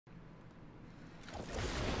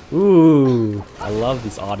Ooh, I love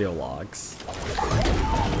these audio logs.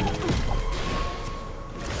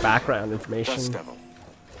 Background information. Dust Devil.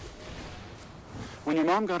 When your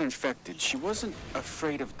mom got infected, she wasn't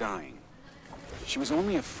afraid of dying. She was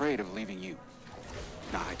only afraid of leaving you.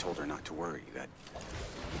 Now, I told her not to worry, that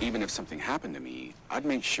even if something happened to me, I'd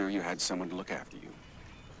make sure you had someone to look after you.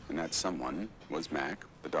 And that someone was Mac,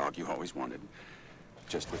 the dog you always wanted,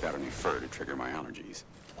 just without any fur to trigger my allergies.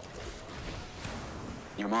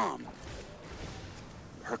 Your mom,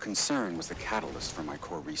 her concern was the catalyst for my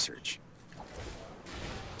core research.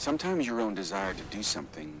 Sometimes your own desire to do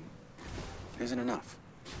something isn't enough.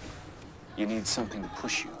 You need something to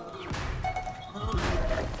push you.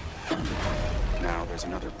 Now there's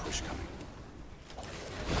another push coming.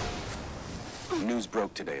 News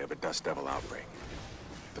broke today of a Dust Devil outbreak.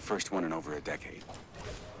 The first one in over a decade.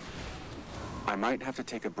 I might have to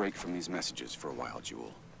take a break from these messages for a while,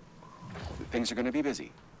 Joule. Things are gonna be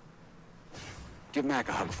busy. Give Mac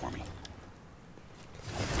a hug for me.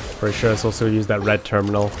 Pretty sure it's also use that red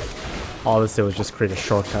terminal. All this did was just create a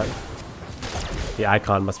shortcut. The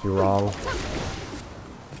icon must be wrong.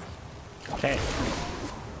 Okay.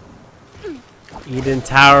 Eden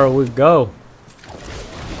Tower we go.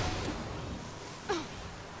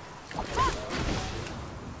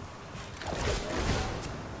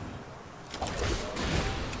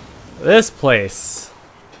 This place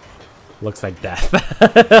looks like death.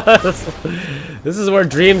 This is where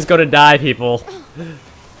dreams go to die, people.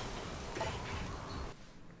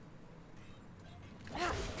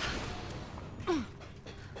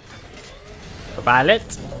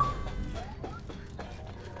 Violet.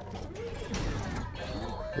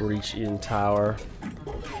 Reach Eden Tower.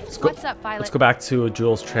 What's up, Violet? Let's go back to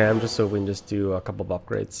Joule's tram just so we can just do a couple of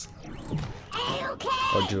upgrades.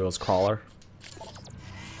 Or Joule's crawler.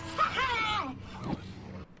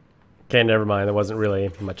 Okay, never mind. There wasn't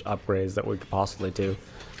really much upgrades that we could possibly do.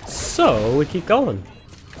 So we keep going.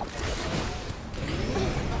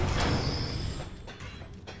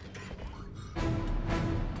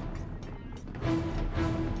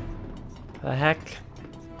 The heck?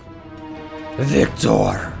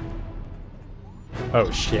 Victor!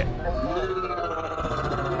 Oh shit.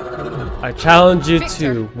 I challenge you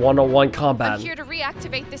to one-on-one combat. I'm here to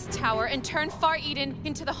reactivate this tower and turn Far Eden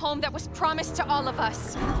into the home that was promised to all of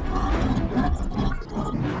us.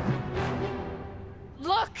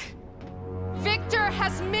 Look! Victor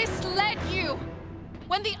has misled you!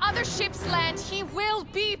 When the other ships land, he will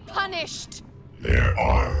be punished! There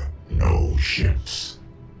are no ships.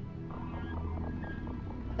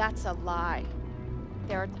 That's a lie.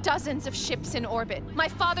 There are dozens of ships in orbit. My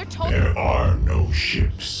father told me. There are no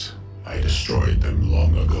ships. I destroyed them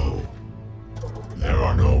long ago. There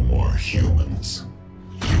are no more humans.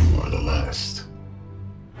 You are the last.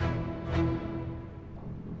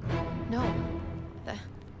 No.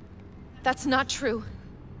 That's not true.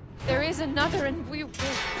 There is another and we will.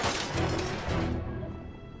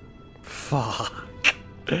 Fuck.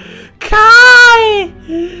 Kai!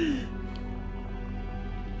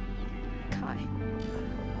 Kai.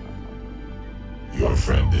 Your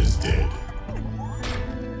friend is dead.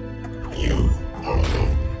 You are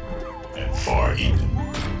alone. And Far Eden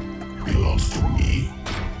belongs to me.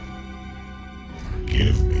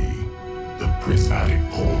 Give me the prismatic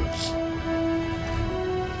pores.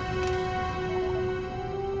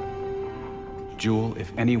 Joule,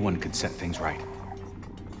 if anyone could set things right,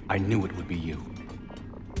 I knew it would be you.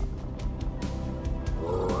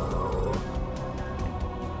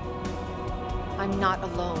 I'm not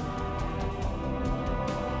alone.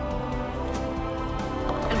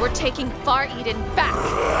 And we're taking Far Eden back.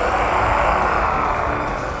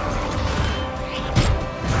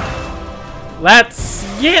 Let's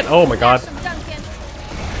get. Oh my god.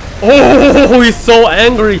 Oh, he's so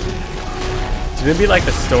angry. Did it be like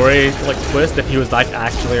the story, like twist, if he was like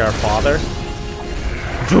actually our father?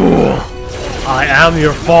 Joule, I am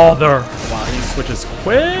your father. Wow, he switches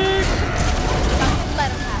quick.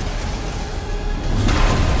 Let him have it.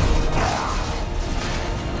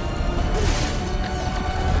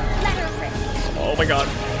 Let her rip. Oh my god.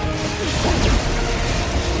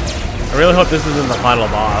 I really hope this isn't the final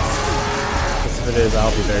boss. Because if it is, I'll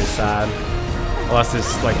be very sad. Unless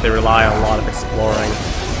it's like they rely on a lot of exploring.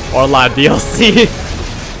 Or a lot of DLC.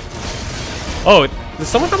 Oh, did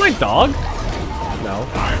someone got my dog? No.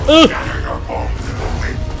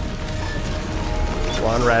 We're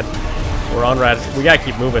on red. We're on red. We gotta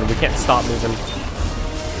keep moving. We can't stop moving.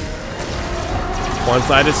 Once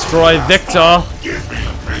I destroy Victor.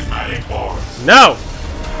 No!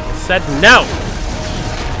 I said no!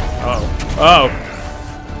 Oh. Oh.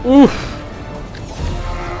 Oof.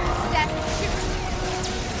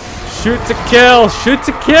 Shoot to kill! Shoot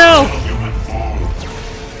to kill!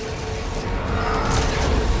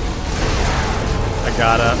 I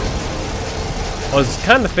gotta. I was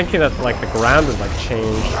kind of thinking that like the ground would like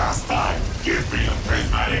change.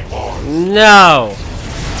 No!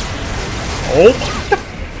 Oh!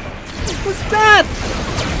 What's that?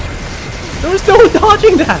 There was no one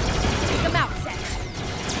dodging that! Take him out, Seth.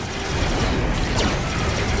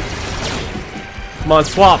 Come on,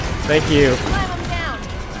 swap. Thank you. Slam him down.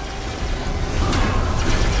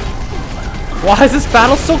 Why is this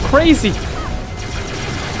battle so crazy? Seth,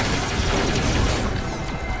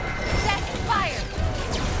 fire.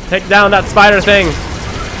 Take down that spider thing.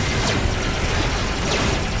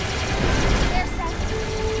 There,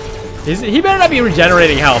 Seth. He better not be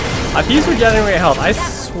regenerating health. If he's regenerating health, I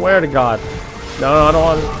swear to God. No, I don't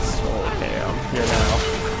want to. Okay, I'm here now.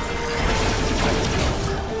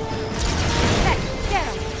 Seth, get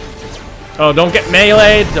him. Oh, don't get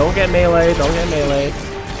meleeed. Don't get meleeed. Don't get meleeed.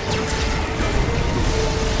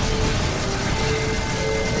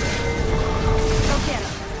 Go get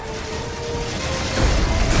him.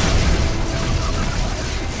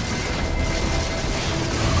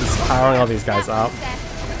 He's powering all these guys up. Seth.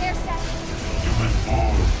 There, Seth.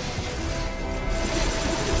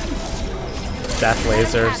 Death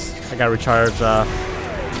lasers. I gotta recharge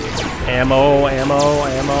ammo.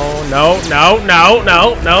 No.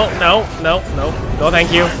 No,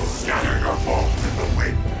 thank you.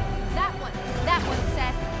 That one,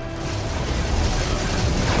 Seth.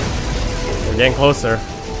 We're getting closer.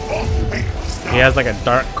 He has like a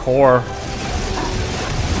dark core.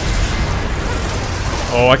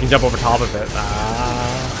 Oh, I can jump over top of it.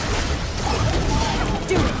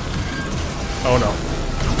 Do it. Oh no.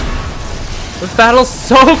 This battle's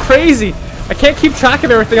so crazy! I can't keep track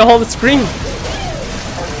of everything all on the screen.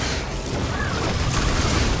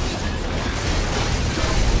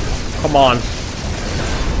 Come on.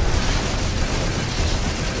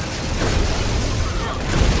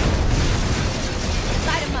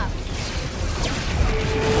 Light him up.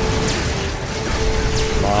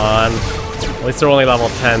 Come on. At least they're only level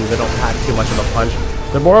 10. They don't pack too much of a punch.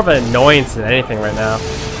 They're more of an annoyance than anything right now.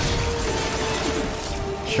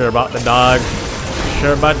 Sure about the dog.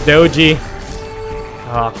 Sure about Doji.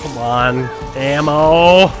 Oh, come on.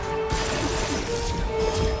 Ammo.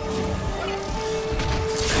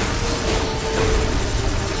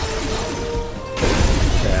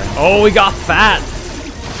 There. Oh, we got fat.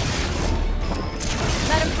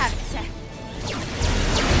 Let him have it, Seth.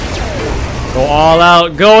 Go all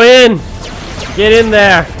out. Go in. Get in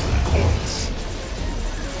there.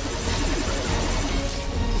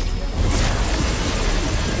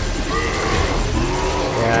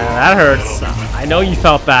 That hurts. I know you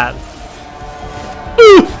felt that.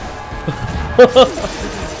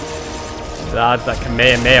 Dodge that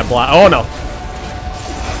Kamehameha block. Oh no.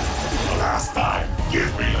 Last time,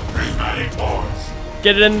 give me the prismatic orbs.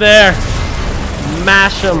 Get it in there.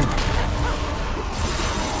 Mash them.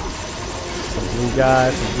 Some blue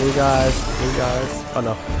guys, some blue guys, some blue guys. Oh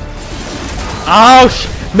no. Ouch!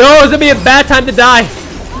 No, it's gonna be a bad time to die.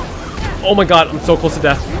 Oh my god, I'm so close to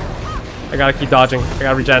death. I gotta keep dodging. I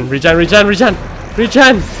gotta regen.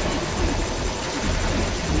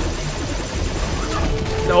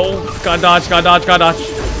 No, gotta dodge. Stop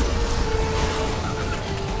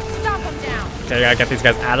him down. Okay, I gotta get these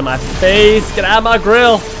guys out of my face. Get out of my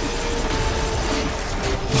grill.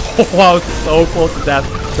 Wow, it's so close to death.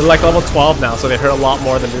 They're like level 12 now, so they hurt a lot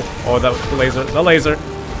more than the. Oh, the laser. The laser.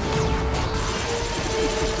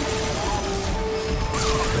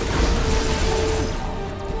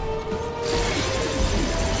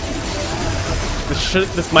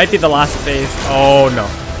 This might be the last phase. Oh no.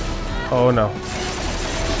 Oh no.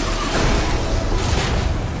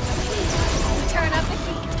 Turn up the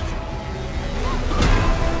heat.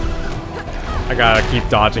 I gotta keep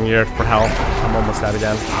dodging here for health. I'm almost out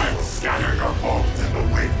again. I'm scattering your bolts in the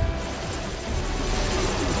wind.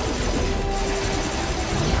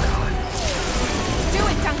 Do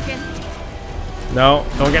it, Duncan. No,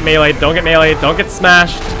 don't get meleeed. Don't get meleeed. Don't get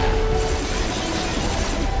smashed.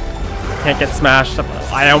 Can't get smashed.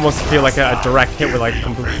 I almost feel like a direct hit would like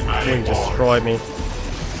completely destroy me.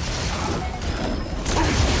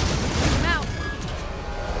 I'm out.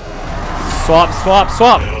 Swap.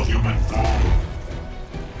 Little human form.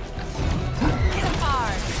 Hit him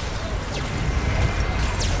hard.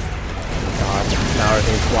 God, now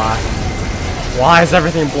everything's black. Why is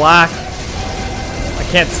everything black? I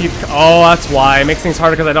can't see. Oh, that's why. It makes things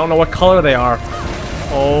harder because I don't know what color they are.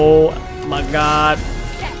 Oh my god.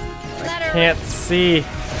 Can't see.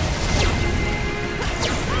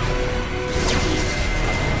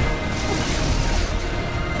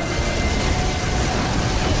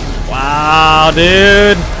 Oh,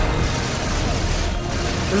 dude.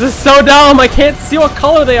 This is so dumb. I can't see what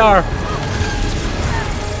color they are.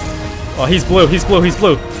 Oh, he's blue. He's blue. He's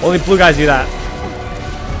blue. Only blue guys do that.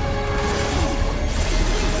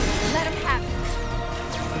 Let him have it.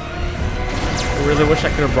 I really wish I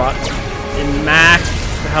could have brought in Max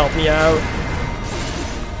to help me out.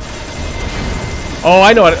 Oh,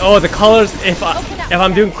 I know it. Oh, the colors. If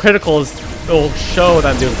I'm doing criticals, it'll show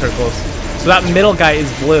that I'm doing criticals. So that middle guy is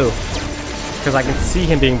blue because I can see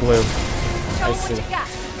him being blue. I see.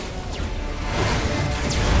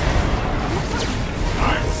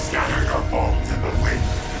 I'll scatter your bones in the wind.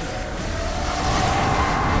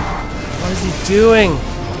 What is he doing?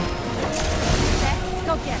 Seth,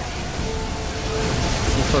 go get him.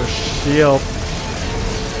 Some sort of shield.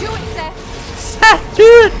 Do it, Seth. Seth, do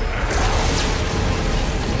it!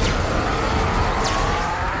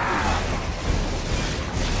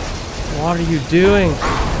 What are you doing?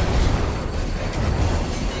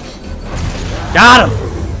 Got him!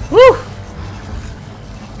 Woo!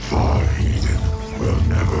 Far Eden will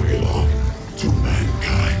never belong to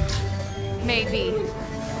mankind. Maybe.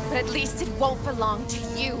 But at least it won't belong to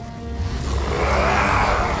you.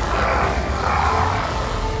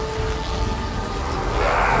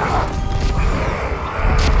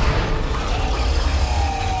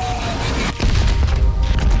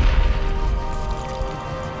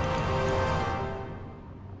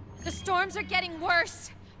 The storms are getting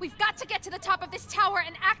worse. We've got to get to the top of this tower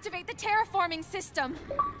and activate the terraforming system.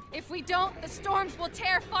 If we don't, the storms will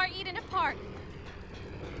tear Far Eden apart.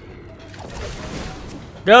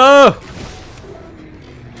 Go!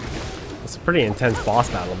 It's a pretty intense boss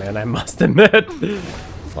battle, man, I must admit.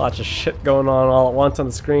 Lots of shit going on all at once on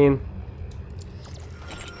the screen.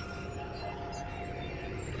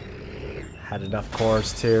 Had enough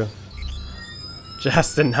cores too.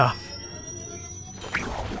 Just enough.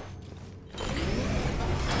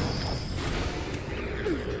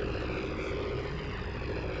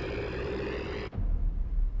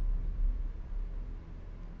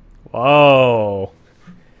 Whoa.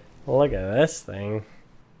 Look at this thing.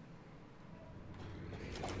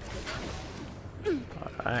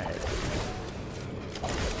 Alright.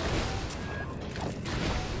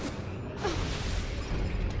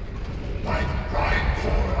 Like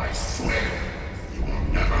ReCore, I swear, you will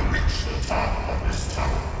never reach the top of this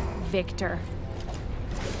tower. Victor.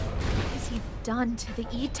 What has he done to the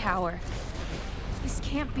E-Tower? This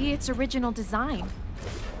can't be its original design.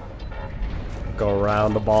 Go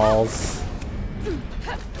around the balls.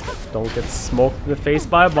 Don't get smoked in the face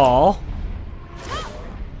by a ball.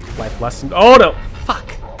 Life lesson. Oh no!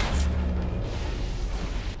 Fuck!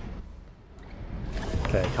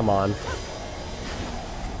 Okay, come on.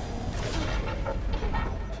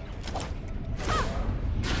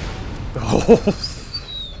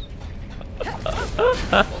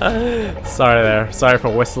 Sorry there. Sorry for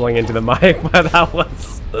whistling into the mic, but that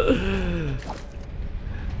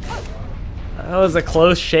was a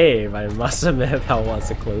close shave. I must admit that was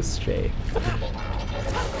a close shave.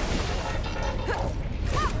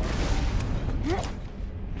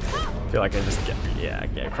 I feel like I just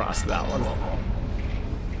get across that one.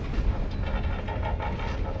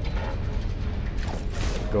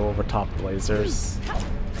 Go over top lasers.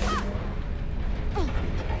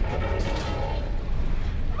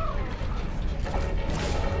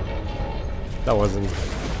 That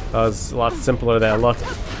was a lot simpler than it looked.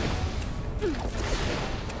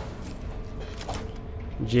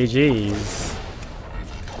 GG's.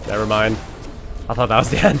 Never mind. I thought that was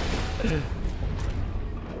the end.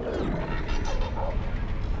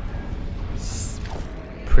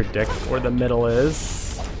 Predict where the middle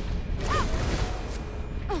is.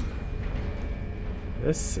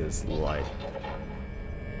 This is like,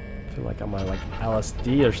 I feel like I'm on like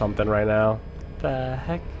LSD or something right now. What the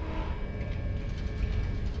heck?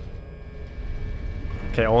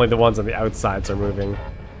 Okay, only the ones on the outsides are moving.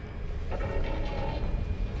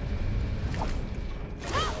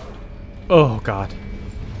 Oh god.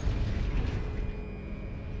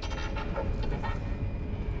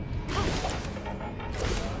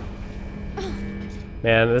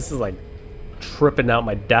 Man, this is like tripping out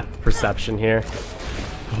my depth perception here.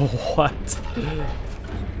 What?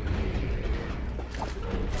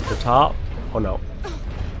 The top? Oh no.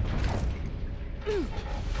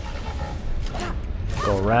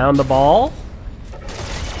 Go around the ball.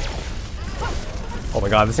 Oh my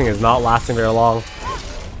god, this thing is not lasting very long.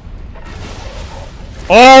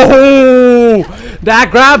 Oh! That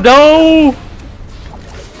grab, no!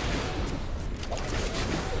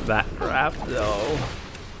 That grab, no.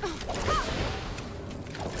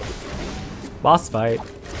 Boss fight.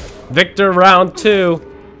 Victor round 2.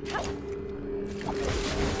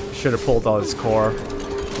 Should have pulled all his core.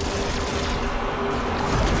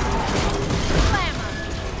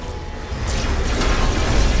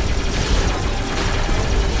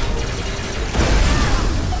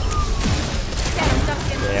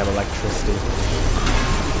 Damn electricity.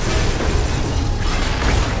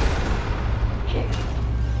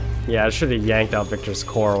 Yeah, I should have yanked out Victor's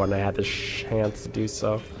core when I had the chance to do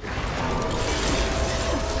so.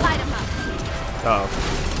 Light him up. Uh oh.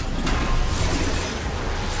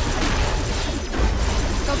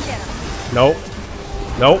 Go get him. Nope.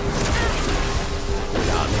 Nope.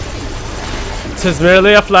 Got me. 'Tis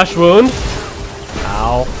merely a flesh wound.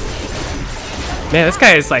 Ow. Man, this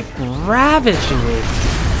guy is like ravaging me.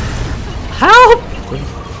 Help!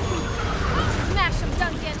 Smash him,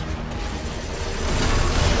 Duncan.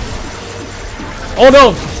 Oh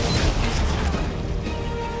no!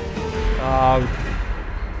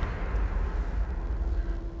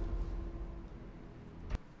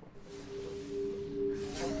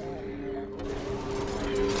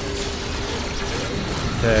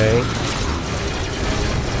 Okay.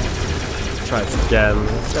 Try this again.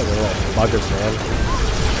 These guys are little buggers, man.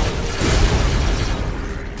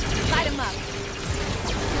 Light him up.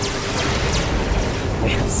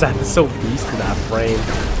 Man, Seth is so beast in that frame.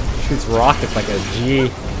 Shoots rockets like a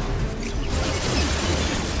G.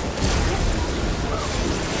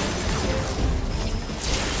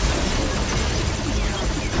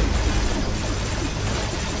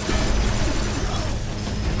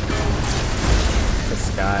 This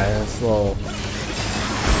guy, this little...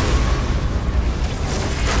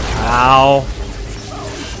 Ow.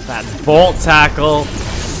 That bolt tackle.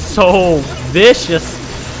 So vicious.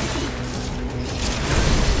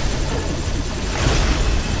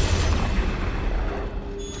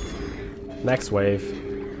 Next wave.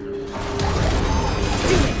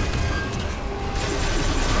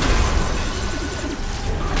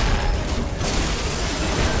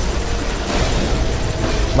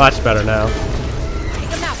 Much better now. Take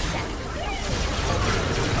him out, Seth.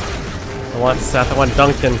 I want Seth, I want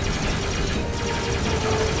Duncan.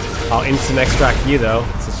 I'll instant extract you though,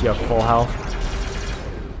 since you have full health.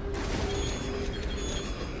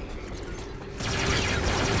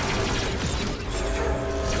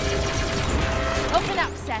 Open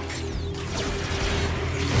up, Seth.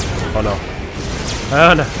 Oh no.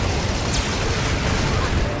 Oh no.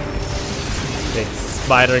 Big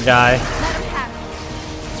spider guy. Let him have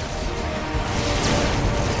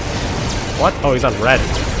it. What? Oh, he's on red.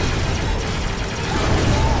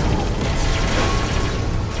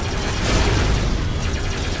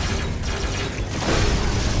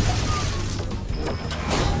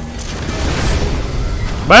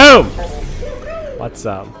 Boom! What's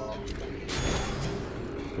up?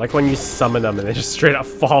 Like when you summon them and they just straight up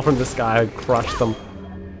fall from the sky and crush them.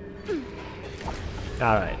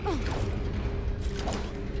 Alright.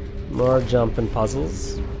 More jumping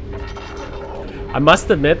puzzles. I must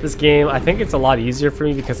admit, this game, I think it's a lot easier for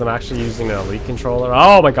me because I'm actually using an Elite controller.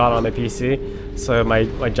 Oh my god, on my PC. So my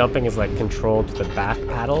jumping is like controlled with the back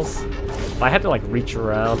paddles. If I had to like reach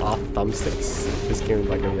around off thumbsticks, this game is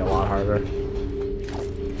like gonna be a lot harder.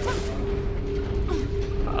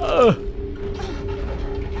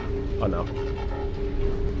 Oh no.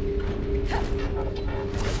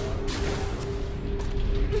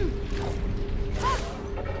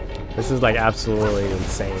 This is like absolutely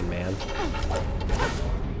insane, man.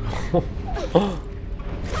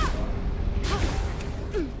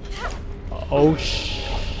 Oh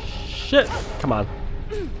shit! Come on.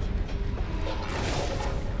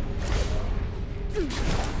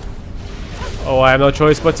 Oh, I have no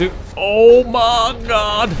choice but to. Oh my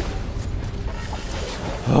god!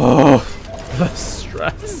 Oh, the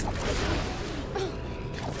stress.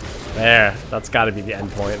 There, that's got to be the end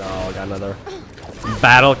point. Oh, I got another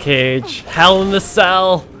battle cage. Hell in the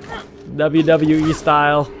Cell. WWE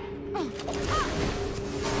style.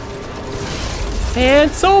 Man,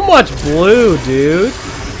 so much blue, dude.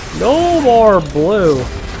 No more blue.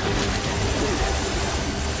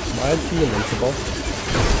 Why is he invincible?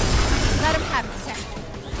 Let him have it, Seth.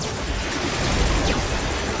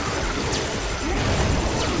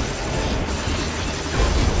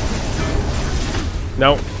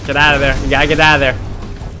 No, get out of there. You gotta get out of there.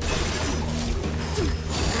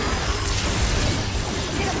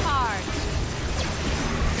 Hit him hard.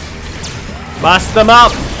 Bust them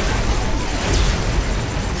up.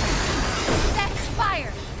 Seth's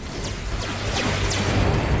fire.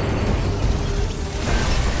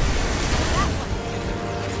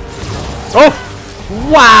 Oh!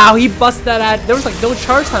 Wow, he busted that out. There was like no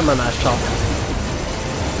charge time on that shot.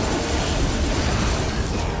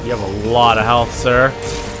 You have a lot of health, sir.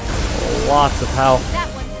 Lots of health. That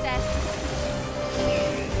one, Seth.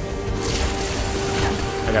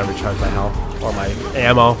 I gotta recharge my health or my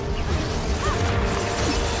ammo.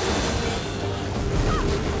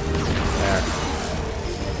 There.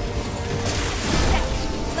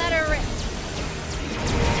 Let her rip.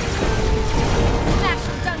 Smash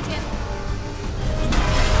him, Duncan.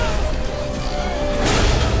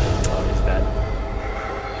 Oh, he's dead.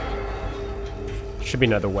 Should be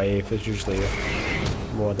another wave. There's usually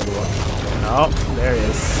more than one. Oh, there he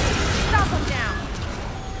is. Stop him now.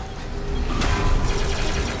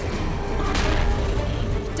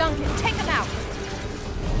 Duncan, take him out.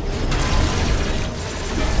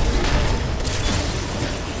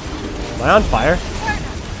 Am I on fire?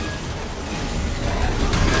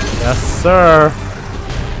 Yes, sir.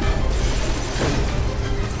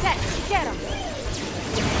 Set, get him.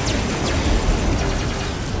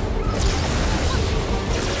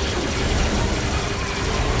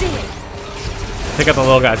 Dig it. Take out the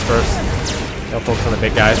little guys first. They'll focus on the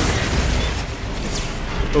big guys.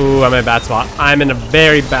 Ooh, I'm in a bad spot. I'm in a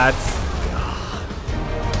very bad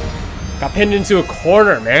Got pinned into a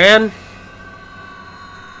corner, man.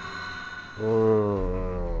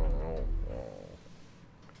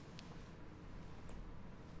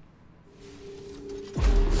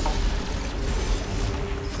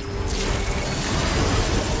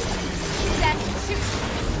 Set, shoot.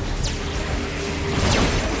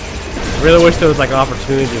 Really wish there was like an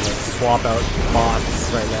opportunity to like, swap out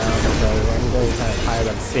bots right now because I'm getting kind of tired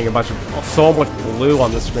of seeing a bunch of so much blue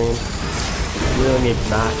on the screen. I really need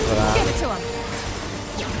that for that. Give it to him.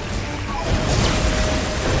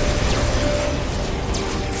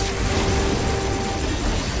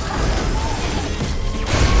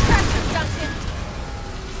 Crash him, Duncan.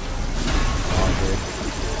 Oh, dude.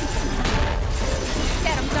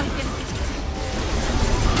 Get him, Duncan.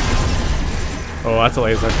 Oh, that's a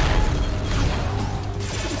laser.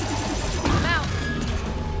 I'm out.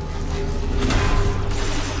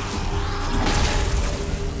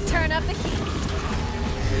 Turn up the heat.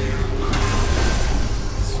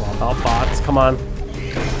 Swap out bots. Come on. Do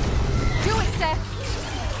it, Seth.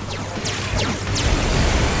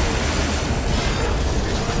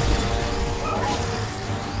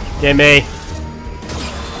 Get me.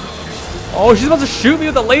 Oh, she's about to shoot me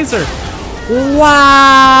with a laser.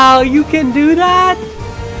 Wow, you can do that?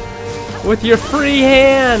 With your free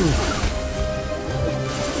hand.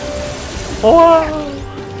 Oh.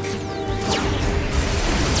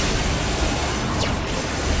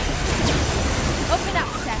 Open up,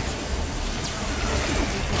 Seth.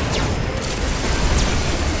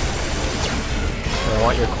 I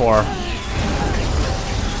want your core.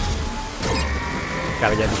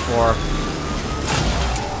 Gotta get before.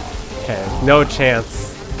 Okay, no chance.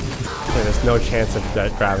 Okay, there's no chance of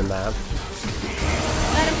grabbing that.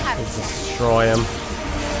 Let him have it, Seth. Destroy him.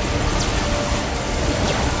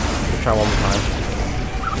 Let me try one more time.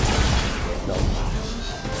 Nope.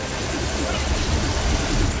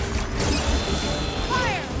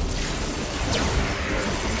 Fire!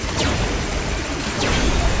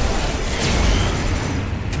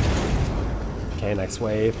 Okay, next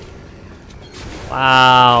wave.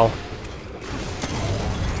 Wow.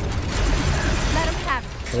 Let him have it.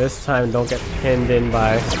 This time, don't get pinned in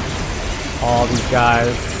by all these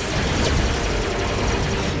guys.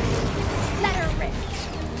 Let her rip.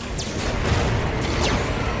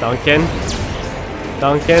 Duncan.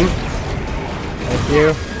 Duncan. Thank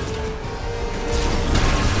you.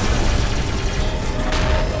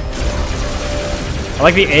 I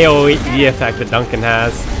like the AoE effect that Duncan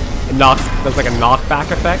has. It does like a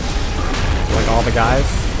knockback effect. Like all the guys.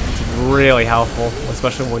 It's really helpful,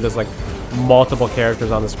 especially when there's like multiple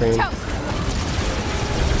characters on the screen. Toast.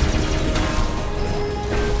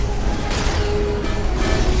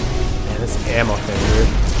 Man, this ammo thing, dude.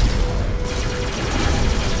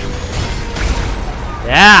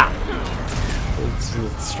 Yeah! Let's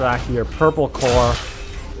extract your purple core.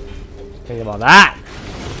 Think about that.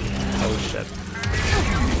 Oh shit.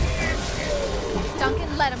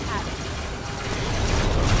 Duncan, let him have it.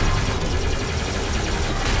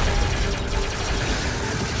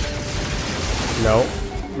 Nope.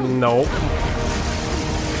 Nope.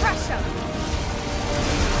 Crush him.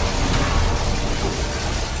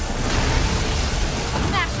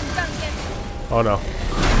 Smash him, Duncan. Oh no.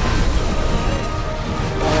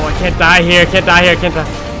 Oh, I can't die here. Can't die here. Can't die.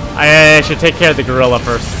 I should take care of the gorilla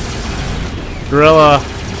first. Gorilla.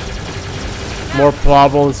 More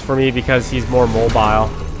problems for me because he's more mobile.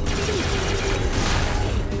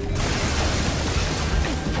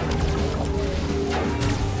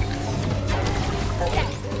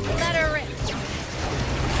 Let her rip.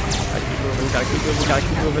 Gotta keep moving, gotta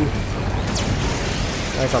keep moving.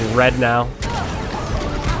 It's on red now.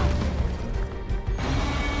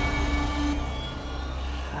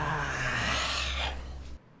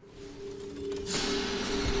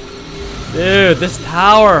 Dude, this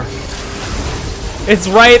tower. It's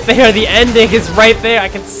right there. The ending is right there. I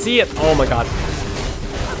can see it. Oh my god.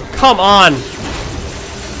 Come on.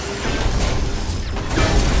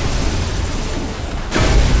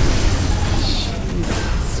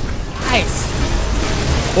 Jesus Christ.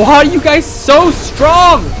 Why are you guys so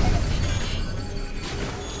strong?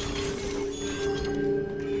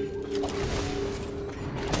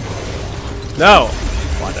 No.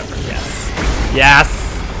 Whatever. Yes. Yes.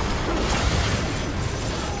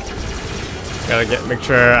 Gotta make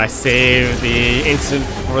sure I save the instant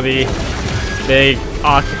for the big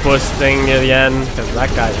octopus thing near the end, because that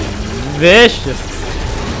guy's vicious.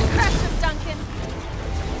 Crush him, Duncan.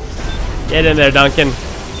 Get in there, Duncan.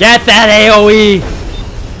 Get that AoE!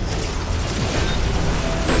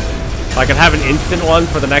 If I could have an instant one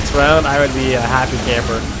for the next round, I would be a happy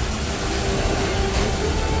camper.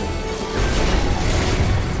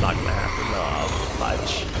 It's not gonna happen. No,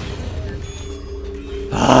 fudge.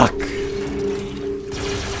 Fuck.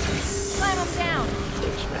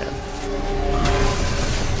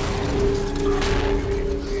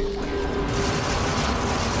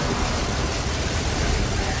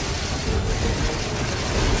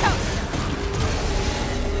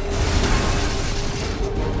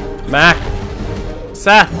 Mac.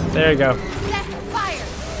 Seth. There you go. Seth, fire.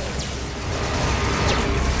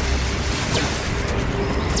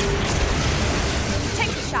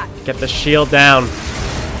 Take the shot. Get the shield down.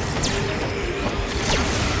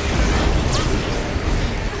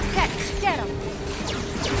 Seth, get him.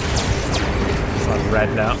 It's on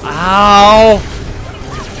red now. Ow!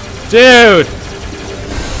 Dude!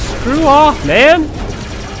 Screw off, man!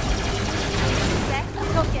 Seth,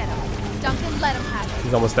 go get him. Duncan, let him have it.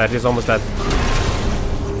 He's almost dead. He's almost dead.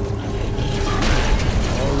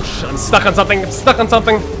 Oh shit! I'm stuck on something. I'm stuck on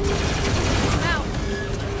something. Out.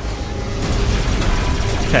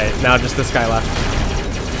 Okay, now just this guy left.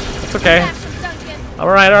 It's okay. Smash him, Duncan. All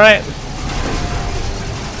right, all right.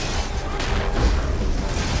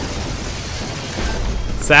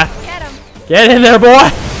 Seth, Get him. get in there, boy.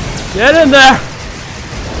 Get in there.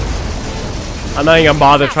 I'm not even gonna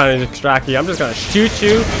bother trying to extract you. I'm just gonna shoot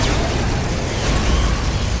you.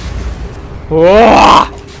 Whoa!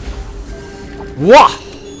 Whoa!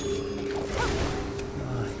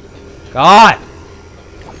 God!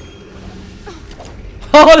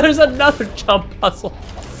 Oh, there's another jump puzzle.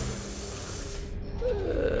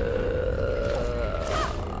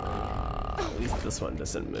 At least this one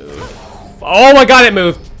doesn't move. Oh my god, it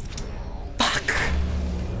moved! Fuck!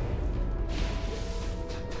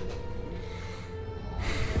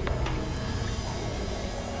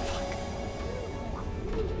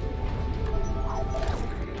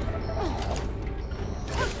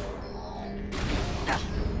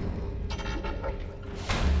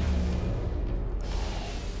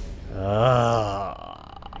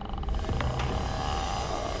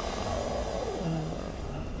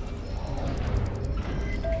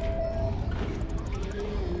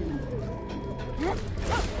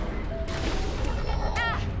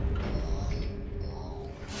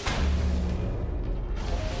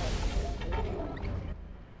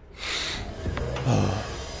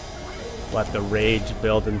 Let the rage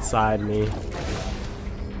build inside me.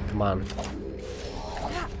 Come on.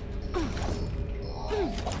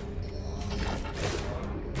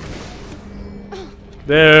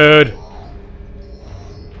 Dude!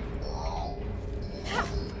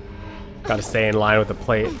 Gotta stay in line with the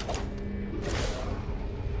plate.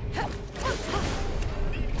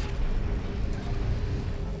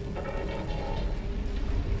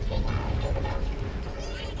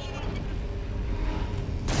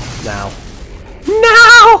 Now.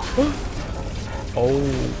 No! Oh,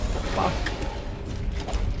 fuck.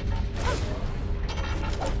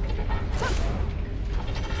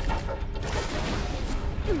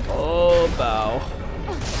 Oh, bow.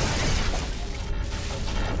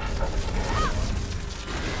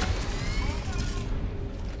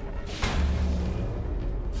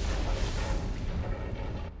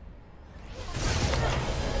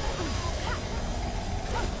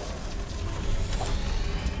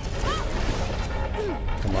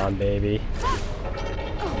 Come on, baby.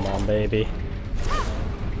 Come on, baby.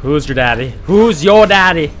 Who's your daddy? Who's your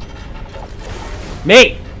daddy?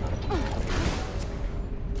 Me!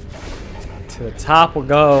 To the top we'll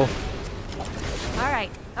go. All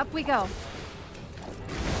right, up we go.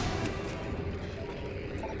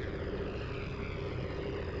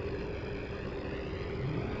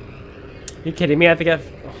 You kidding me? I think I've...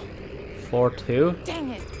 Floor 2? Dang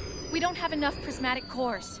it. We don't have enough prismatic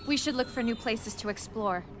cores. We should look for new places to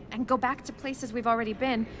explore. And go back to places we've already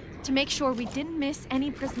been to make sure we didn't miss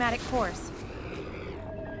any prismatic cores.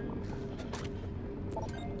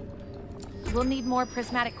 We'll need more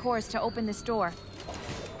prismatic cores to open this door.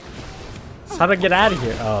 So how to get out of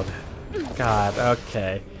here? Oh, God,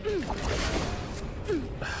 okay.